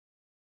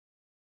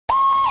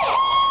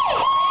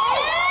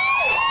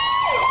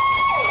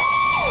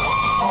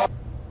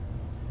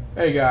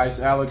Hey guys,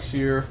 Alex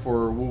here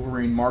for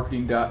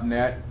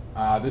WolverineMarketing.net.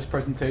 This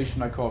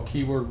presentation I call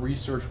Keyword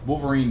Research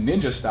Wolverine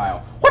Ninja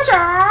Style. Whatcha?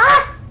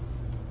 A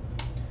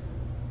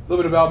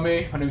little bit about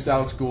me. My name is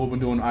Alex Gould. I've been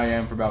doing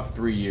IM for about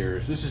 3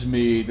 years. This is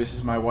me. This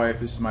is my wife.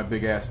 This is my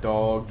big ass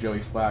dog, Joey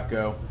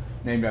Flacco,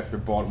 named after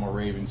Baltimore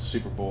Ravens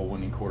Super Bowl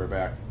winning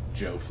quarterback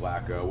Joe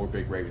Flacco. We're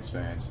big Ravens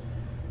fans.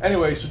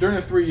 Anyway, so during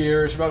the 3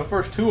 years, about the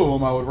first 2 of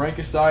them, I would rank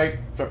a site,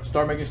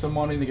 start making some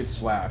money, and then get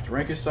slapped.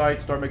 Rank a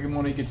site, start making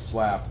money, get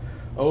slapped.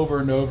 Over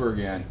and over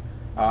again.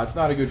 It's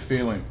not a good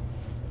feeling.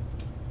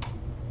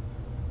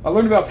 I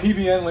learned about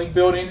PBN Link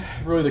Building,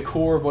 really the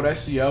core of what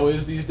SEO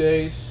is these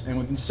days, and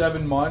within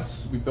 7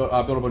 months we built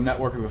up a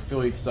network of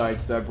affiliate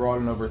sites that brought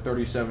in over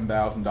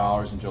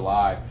 $37,000 in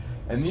July,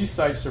 and these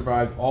sites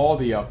survived all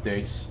the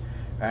updates.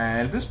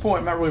 And at this point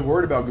I'm not really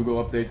worried about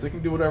Google updates. They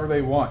can do whatever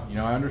they want. You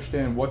know, I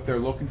understand what they're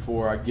looking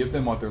for, I give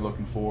them what they're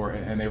looking for,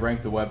 and they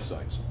rank the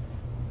websites.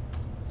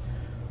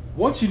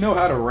 Once you know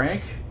how to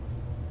rank,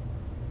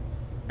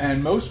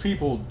 and most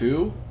people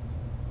do,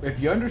 if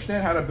you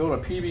understand how to build a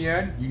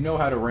PBN, you know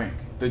how to rank.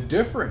 The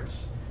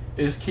difference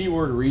is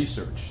keyword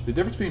research. The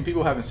difference between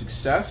people having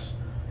success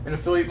in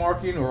affiliate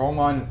marketing or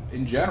online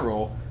in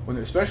general,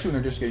 especially when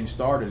they're just getting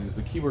started, is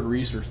the keyword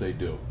research they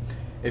do.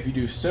 If you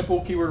do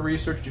simple keyword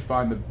research, you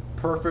find the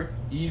perfect,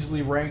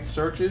 easily ranked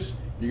searches,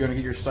 you're going to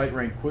get your site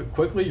ranked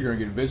quickly, you're going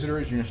to get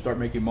visitors, you're going to start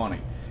making money.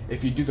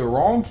 If you do the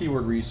wrong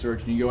keyword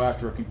research and you go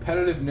after a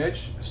competitive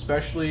niche,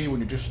 especially when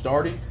you're just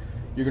starting,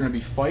 you're going to be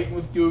fighting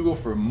with Google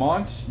for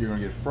months, you're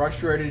going to get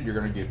frustrated, you're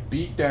going to get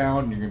beat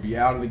down, and you're going to be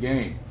out of the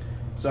game.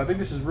 So I think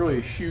this is really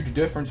a huge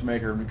difference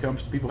maker when it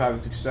comes to people having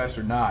success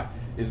or not,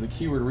 is the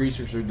keyword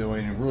research they're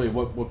doing and really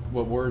what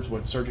words,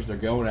 what searches they're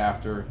going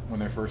after when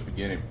they're first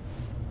beginning.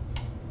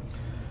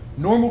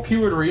 Normal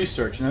keyword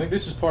research, and I think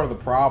this is part of the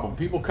problem.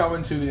 People come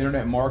into the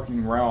internet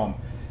marketing realm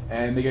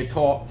and they get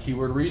taught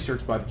keyword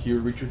research by the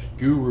keyword research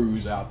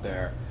gurus out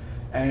there.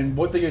 And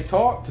what they get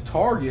taught to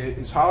target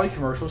is highly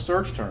commercial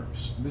search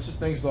terms. This is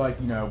things like,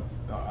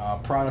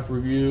 product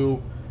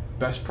review,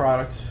 best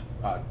product,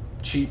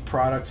 cheap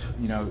product,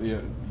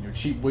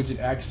 cheap widget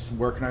X.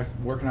 Where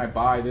can I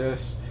buy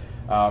this?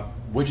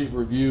 Widget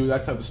review,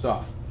 that type of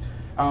stuff.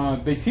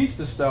 They teach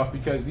this stuff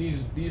because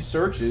these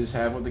searches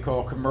have what they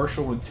call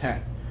commercial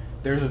intent.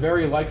 There's a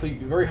very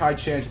high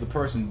chance the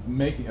person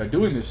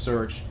doing this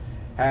search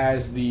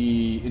has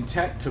the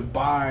intent to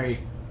buy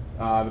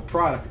the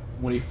product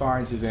when he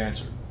finds his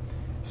answer.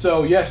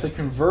 So yes, they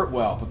convert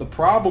well, but the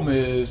problem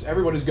is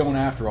everybody's going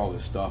after all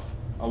this stuff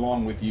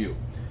along with you.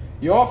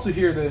 You also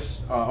hear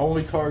this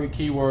only target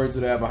keywords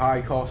that have a high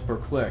cost per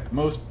click.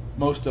 Most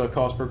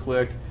cost per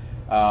click,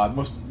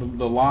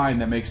 the line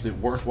that makes it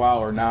worthwhile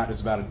or not is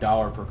about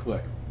 $1 per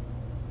click.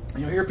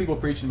 And you'll hear people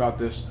preaching about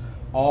this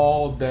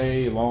all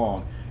day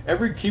long.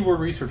 Every keyword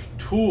research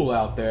tool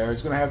out there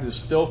is going to have this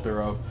filter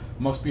of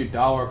must be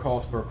 $1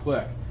 cost per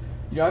click.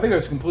 I think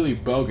that's completely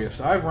bogus.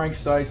 I've ranked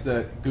sites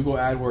that Google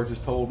AdWords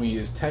has told me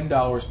is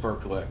 $10 per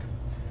click.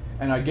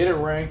 And I get it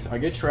ranked, I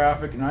get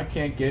traffic, and I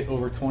can't get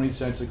over 20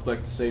 cents a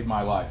click to save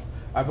my life.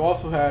 I've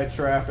also had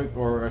traffic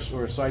or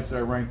sites that I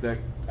ranked that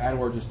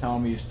AdWords is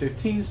telling me is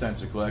 15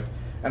 cents a click,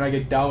 and I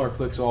get dollar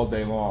clicks all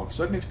day long.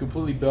 So I think it's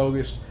completely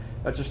bogus.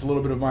 That's just a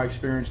little bit of my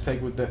experience.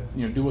 Take with that,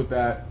 do with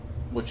that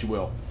what you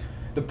will.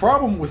 The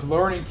problem with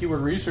learning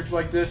keyword research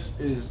like this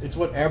is it's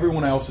what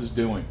everyone else is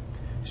doing.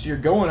 So you're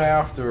going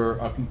after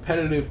a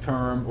competitive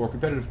term or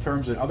competitive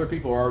terms that other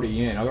people are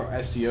already in, other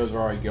SEOs are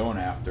already going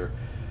after.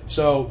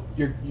 So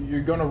you're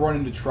going to run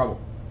into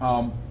trouble.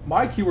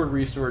 My keyword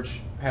research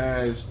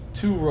has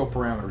 2 real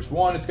parameters.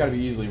 One, it's got to be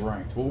easily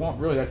ranked. Well,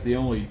 really, that's the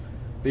only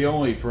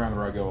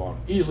parameter I go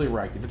on. Easily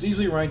ranked. If it's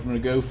easily ranked, I'm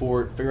going to go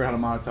for it, figure out how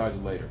to monetize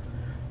it later.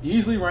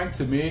 Easily ranked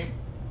to me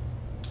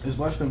is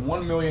less than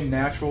 1 million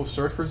natural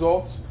search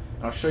results,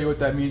 and I'll show you what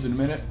that means in a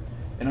minute,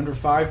 and under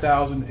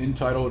 5,000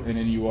 entitled and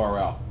in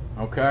URL.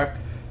 Okay,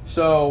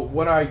 so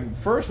when I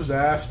first was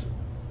asked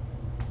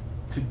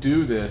to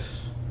do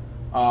this,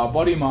 a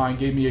buddy of mine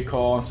gave me a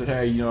call and said,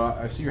 hey,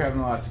 I see you're having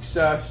a lot of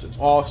success, it's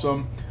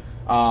awesome,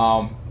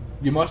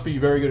 you must be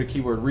very good at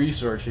keyword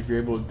research if you're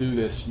able to do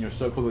this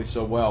so quickly,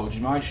 so well. Would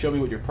you mind showing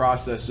me what your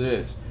process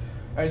is?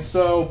 And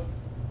so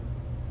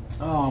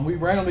we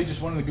randomly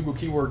just went in the Google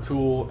keyword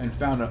tool and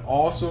found an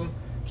awesome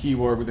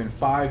keyword within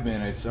 5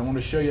 minutes. I want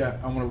to show you,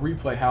 I want to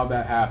replay how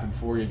that happened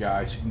for you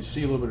guys so you can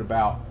see a little bit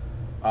about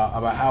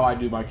how I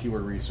do my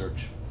keyword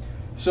research.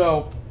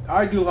 So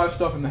I do a lot of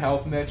stuff in the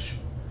health niche,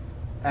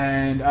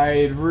 and I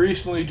had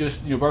recently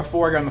just,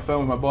 before I got on the phone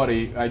with my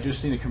buddy, I just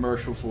seen a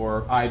commercial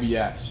for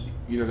IBS.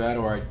 Either that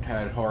or I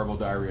had horrible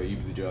diarrhea, you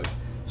be the judge.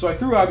 So I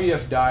threw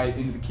IBS diet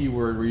into the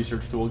keyword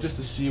research tool just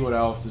to see what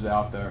else is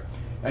out there.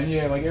 And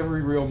yeah, like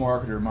every real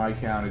marketer, my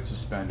account is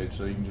suspended,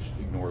 so you can just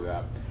ignore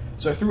that.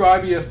 So I threw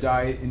IBS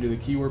diet into the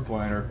keyword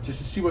planner just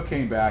to see what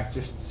came back,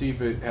 just to see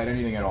if it had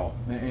anything at all,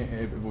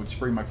 if it would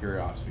spring my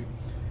curiosity.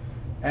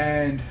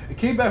 And it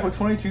came back with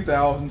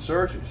 22,000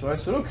 searches. So I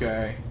said,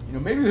 okay,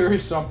 maybe there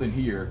is something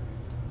here.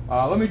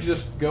 Let me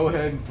just go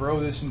ahead and throw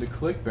this into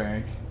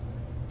ClickBank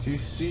to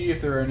see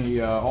if there are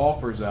any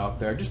offers out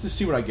there, just to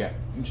see what I get.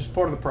 It's just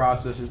part of the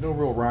process. There's no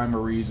real rhyme or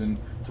reason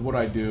to what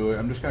I do.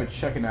 I'm just kind of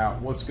checking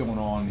out what's going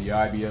on in the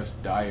IBS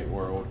diet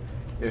world,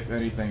 if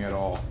anything at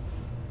all.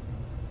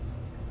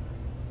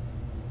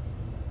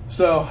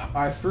 So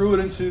I threw it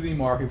into the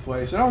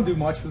marketplace. I don't do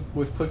much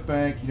with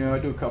ClickBank. You know, I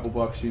do a couple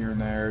bucks here and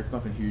there. It's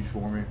nothing huge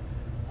for me,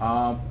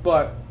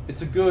 but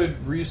it's a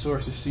good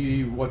resource to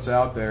see what's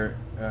out there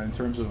in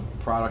terms of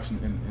products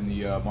in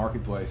the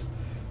marketplace.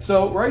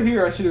 So right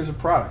here, I see there's a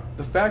product.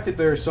 The fact that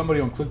there's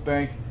somebody on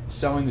ClickBank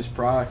selling this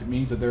product, it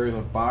means that there is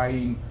a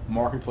buying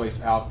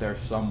marketplace out there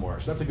somewhere.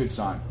 So that's a good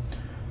sign.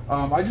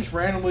 I just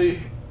randomly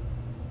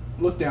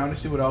looked down to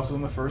see what else was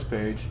on the first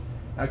page,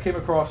 and I came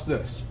across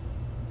this.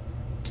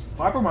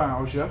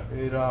 Fibromyalgia,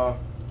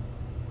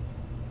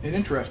 it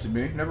interested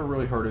me. Never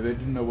really heard of it,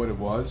 didn't know what it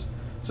was.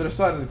 So I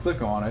decided to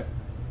click on it,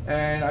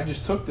 and I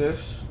just took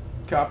this,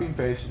 copy and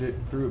pasted it,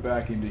 threw it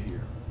back into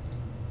here.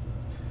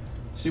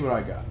 See what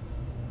I got.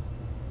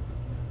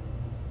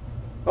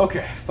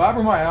 Okay,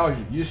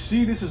 fibromyalgia. You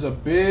see, this is a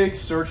big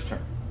search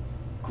term.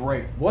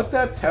 Great. What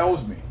that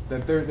tells me,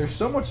 that there's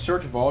so much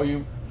search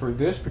volume for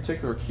this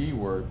particular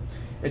keyword,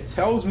 it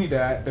tells me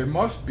that there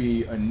must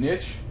be a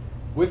niche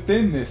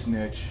within this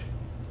niche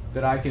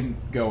that I can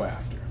go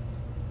after.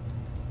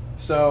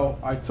 So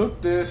I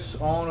took this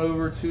on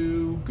over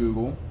to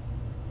Google,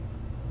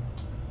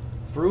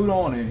 threw it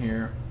on in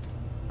here.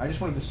 I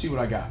just wanted to see what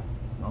I got.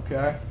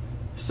 Okay,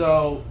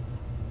 so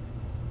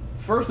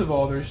first of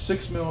all, there's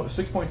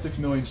 6.6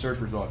 million search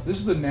results. This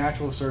is the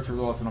natural search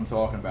results that I'm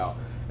talking about.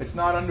 It's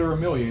not under a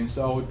million,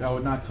 so I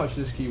would not touch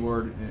this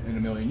keyword in a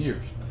million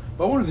years.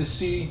 But I wanted to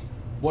see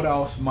what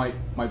else might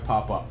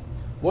pop up.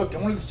 I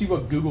wanted to see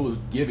what Google is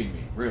giving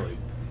me, really.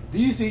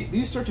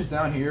 These searches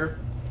down here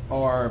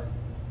are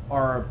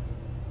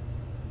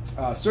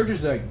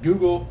searches that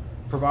Google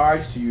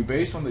provides to you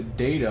based on the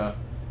data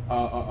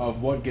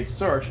of what gets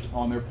searched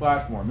on their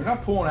platform. They're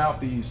not pulling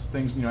out these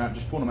things, you know,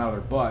 just pulling them out of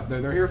their butt.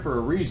 They're here for a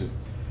reason.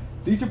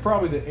 These are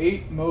probably the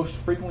 8 most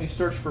frequently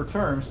searched for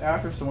terms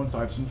after someone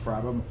types in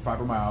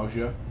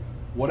fibromyalgia,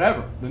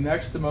 whatever. The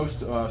next most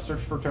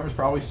searched for term is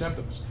probably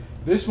symptoms.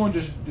 This one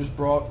just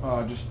brought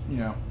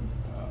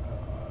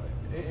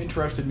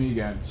interested me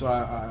again, so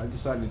I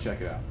decided to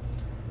check it out.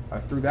 I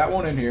threw that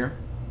one in here,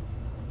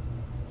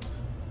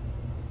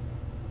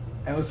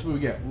 and let's see what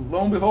we get.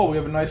 Lo and behold, we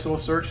have a nice little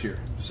search here.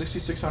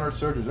 6,600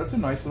 searches. That's a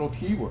nice little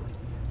keyword.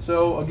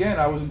 So again,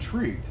 I was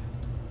intrigued.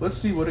 Let's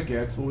see what it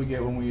gets. What we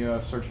get when we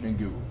search it in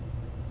Google.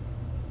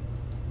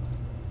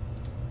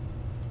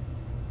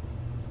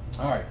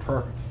 All right,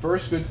 perfect.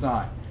 First good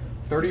sign.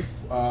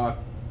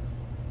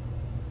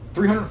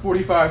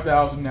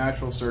 345,000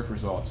 natural search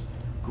results.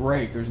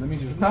 Great. That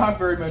means there's not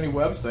very many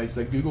websites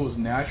that Google is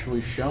naturally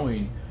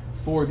showing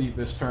for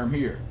this term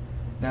here.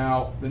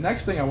 Now, the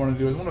next thing I want to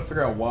do is I want to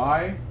figure out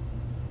why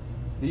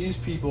these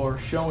people are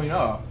showing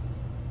up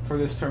for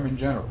this term in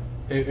general.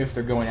 If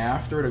they're going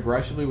after it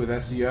aggressively with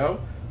SEO,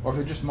 or if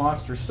they're just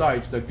monster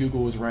sites that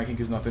Google is ranking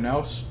because nothing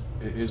else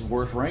is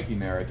worth ranking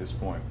there at this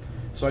point.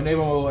 So I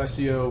enable a little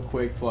SEO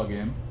Quake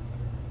plugin,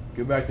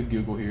 go back to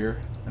Google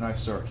here, and I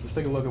search. Let's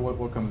take a look at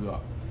what comes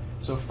up.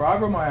 So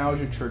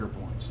fibromyalgia trigger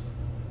points.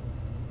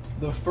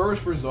 The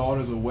first result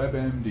is a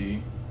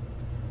WebMD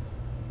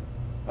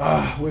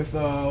with,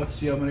 let's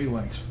see how many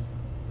links.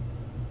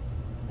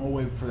 We'll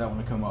wait for that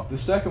one to come up. The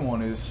second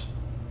one is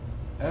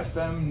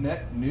FM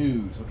Net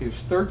News. Okay,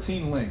 there's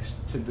 13 links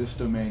to this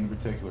domain in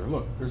particular.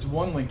 Look, there's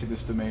one link to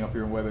this domain up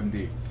here in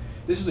WebMD.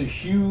 This is a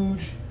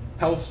huge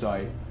health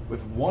site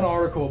with one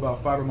article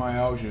about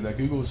fibromyalgia that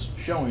Google's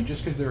showing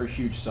just because they're a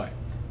huge site.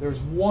 There's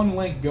one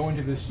link going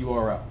to this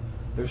URL.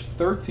 There's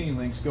 13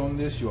 links going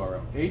to this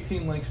URL.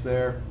 18 links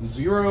there.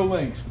 0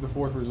 links for the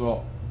 4th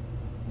result.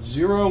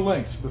 0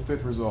 links for the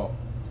 5th result.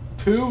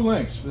 2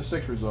 links for the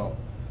 6th result.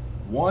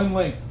 1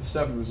 link for the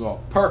 7th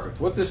result.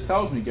 Perfect. What this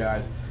tells me,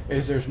 guys,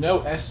 is there's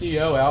no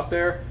SEO out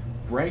there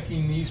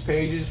ranking these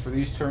pages for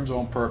these terms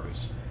on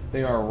purpose.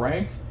 They are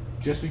ranked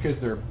just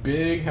because they're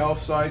big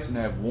health sites and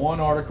they have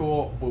one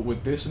article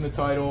with this in the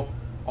title.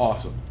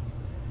 Awesome.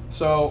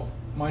 So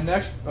my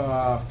next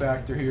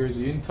factor here is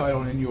the in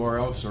title and in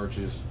URL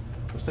searches.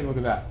 Let's take a look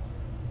at that.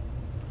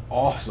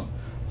 Awesome.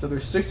 So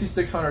there's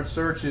 6,600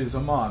 searches a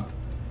month.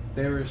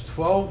 There is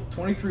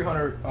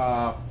 2,300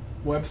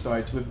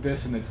 websites with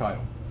this in the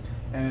title.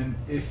 And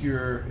if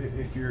you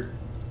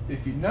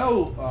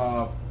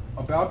know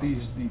about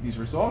these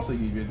results they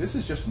give you, this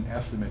is just an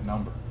estimate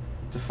number.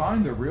 To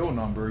find the real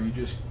number, you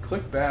just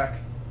click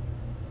back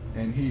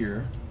in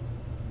here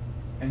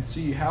and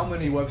see how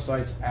many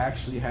websites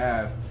actually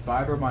have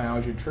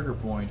fibromyalgia trigger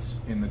points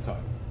in the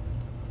title.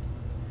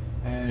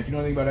 And if you know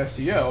anything about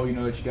SEO, you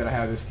know that you got to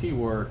have this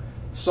keyword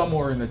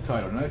somewhere in the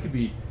title. Now it could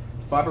be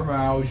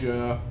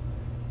fibromyalgia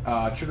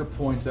trigger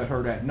points that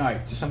hurt at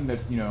night, just something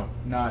that's, you know,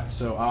 not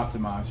so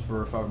optimized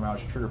for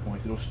fibromyalgia trigger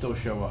points. It'll still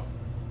show up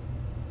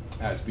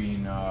as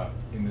being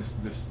in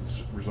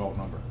this result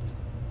number.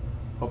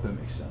 Hope that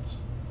makes sense.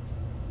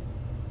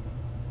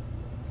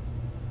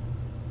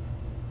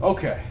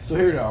 Okay, so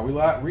here we are.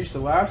 We reached the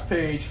last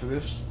page for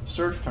this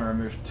search term.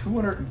 There's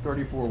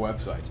 234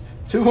 websites.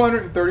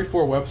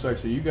 234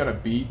 websites that you got to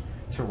beat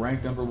to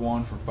rank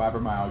 #1 for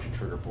fibromyalgia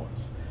trigger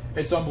points.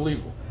 It's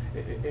unbelievable.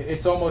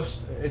 It's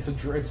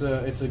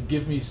a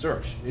give me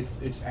search.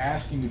 It's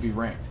asking to be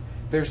ranked.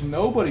 There's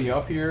nobody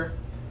up here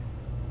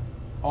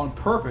on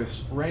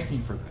purpose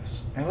ranking for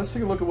this. And let's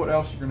take a look at what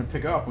else you're going to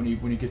pick up when you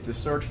get this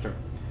search term.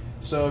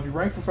 So if you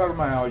rank for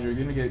fibromyalgia, you're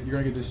going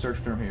to get this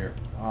search term here.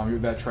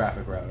 That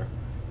traffic rather.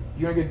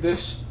 You're going to get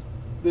this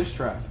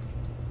traffic,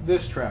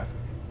 this traffic,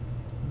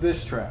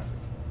 this traffic.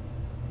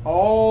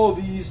 All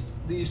these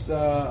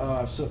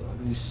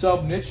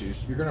sub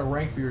niches, you're going to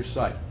rank for your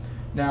site.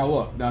 Now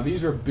look,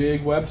 these are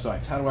big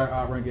websites. How do I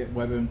outrank it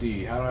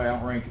WebMD? How do I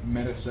outrank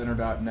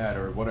Medicenter.net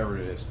or whatever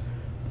it is?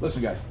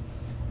 Listen guys,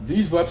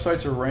 these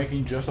websites are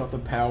ranking just off the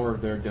power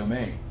of their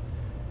domain.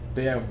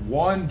 They have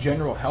one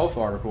general health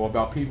article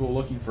about people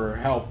looking for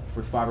help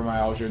for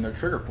fibromyalgia and their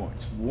trigger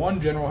points.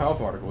 One general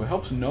health article. It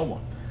helps no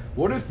one.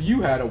 What if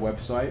you had a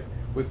website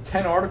with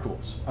 10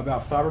 articles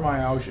about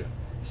fibromyalgia,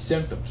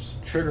 symptoms,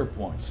 trigger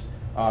points,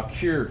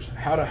 cures,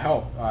 how to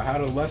help, how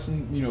to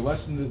lessen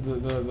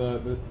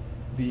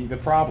the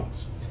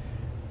problems?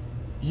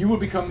 You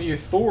would become the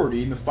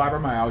authority in the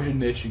fibromyalgia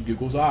niche in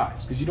Google's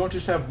eyes, because you don't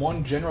just have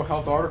one general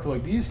health article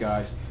like these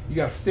guys. You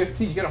got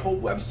 15. You got a whole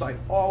website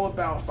all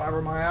about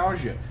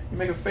fibromyalgia. You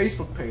make a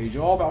Facebook page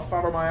all about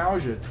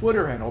fibromyalgia, a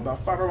Twitter handle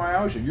about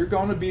fibromyalgia. You're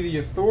going to be the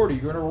authority.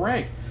 You're going to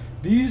rank.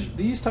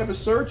 These type of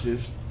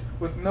searches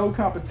with no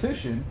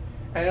competition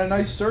and a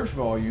nice search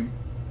volume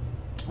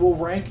will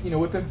rank,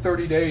 within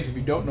 30 days if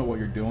you don't know what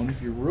you're doing.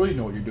 If you really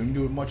know what you're doing, you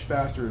do it much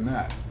faster than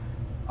that,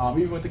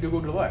 even with the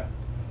Google delay.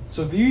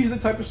 So these are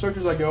the type of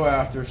searches I go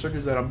after,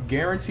 searches that I'm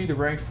guaranteed to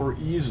rank for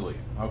easily,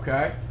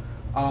 okay?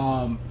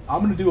 I'm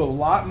going to do a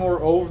lot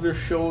more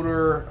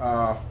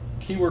over-the-shoulder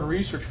keyword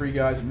research for you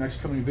guys in the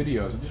next coming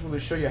videos. I just want to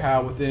show you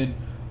how within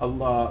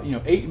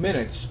 8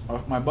 minutes,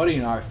 my buddy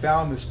and I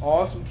found this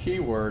awesome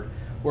keyword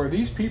where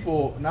these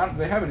people,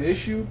 they have an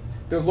issue,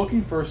 they're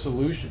looking for a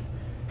solution.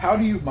 How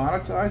do you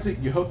monetize it?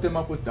 You hook them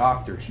up with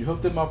doctors. You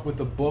hook them up with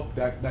a book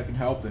that can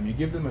help them. You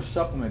give them a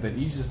supplement that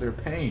eases their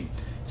pain.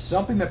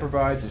 Something that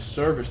provides a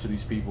service to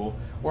these people,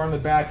 or on the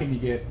back end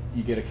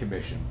you get a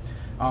commission.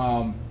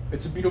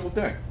 It's a beautiful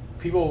thing.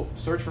 People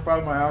search for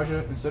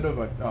fibromyalgia instead of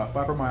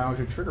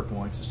fibromyalgia trigger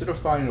points. Instead of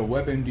finding a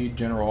WebMD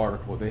general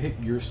article, they hit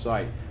your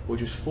site,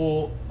 which is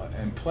full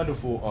and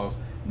plentiful of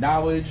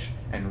knowledge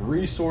and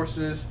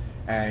resources,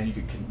 and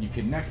you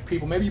connect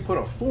people. Maybe you put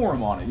a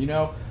forum on it.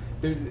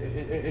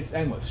 It's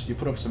endless. You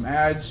put up some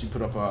ads, you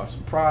put up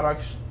some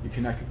products, you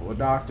connect people with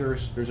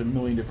doctors. There's a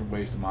million different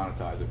ways to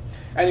monetize it.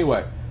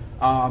 Anyway,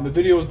 the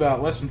video is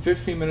about less than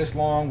 15 minutes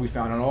long. We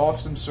found an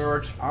awesome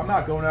search. I'm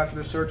not going after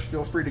the search.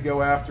 Feel free to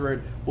go after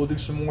it. We'll do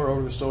some more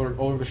over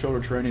the shoulder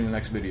training in the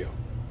next video.